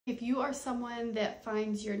If you are someone that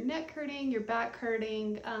finds your neck hurting, your back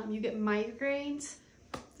hurting, you get migraines,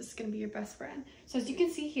 this is gonna be your best friend. So as you can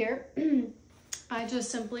see here, I just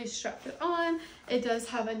simply strapped it on. It does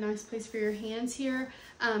have a nice place for your hands here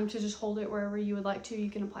to just hold it wherever you would like to. You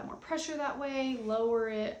can apply more pressure that way, lower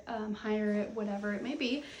it, higher it, whatever it may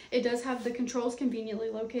be. It does have the controls conveniently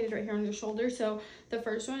located right here on your shoulder. So the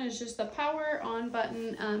first one is just the power on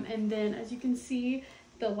button, and then as you can see,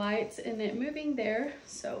 the lights and it moving there.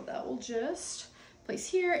 So that will just place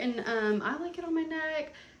here, and I like it on my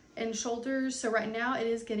neck and shoulders. So right now it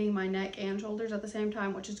is getting my neck and shoulders at the same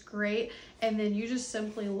time, which is great. And then you just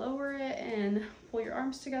simply lower it and pull your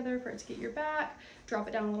arms together for it to get your back, drop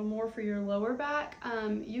it down a little more for your lower back.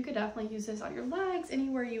 You could definitely use this on your legs,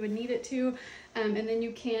 anywhere you would need it to. And then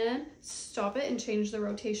you can stop it and change the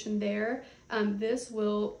rotation there. This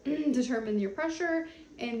will determine your pressure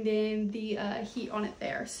and then the heat on it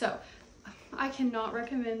there. So I cannot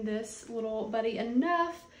recommend this little buddy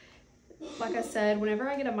enough. Like I said, whenever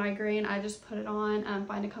I get a migraine, I just put it on,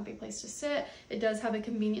 find a comfy place to sit. It does have a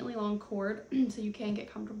conveniently long cord, so you can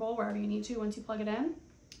get comfortable wherever you need to once you plug it in.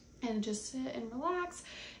 And just sit and relax.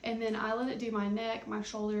 And then I let it do my neck, my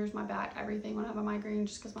shoulders, my back, everything when I have a migraine,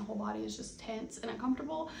 just because my whole body is just tense and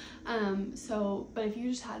uncomfortable. But if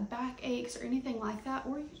you just had back aches or anything like that,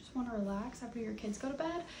 or you just want to relax after your kids go to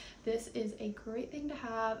bed, this is a great thing to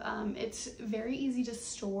have. It's very easy to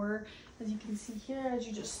store, as you can see here, as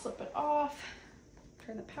you just slip it off,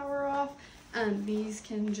 turn the power off. These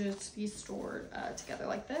can just be stored together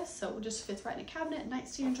like this, so it just fits right in a cabinet,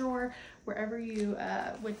 nightstand drawer, wherever you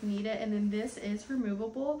would need it. And then this is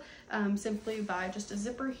removable simply by just a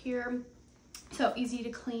zipper here, so easy to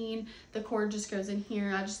clean. The cord just goes in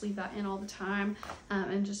here. I just leave that in all the time,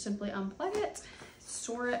 and just simply unplug it,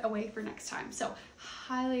 store it away for next time. So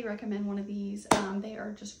highly recommend one of these. They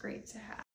are just great to have.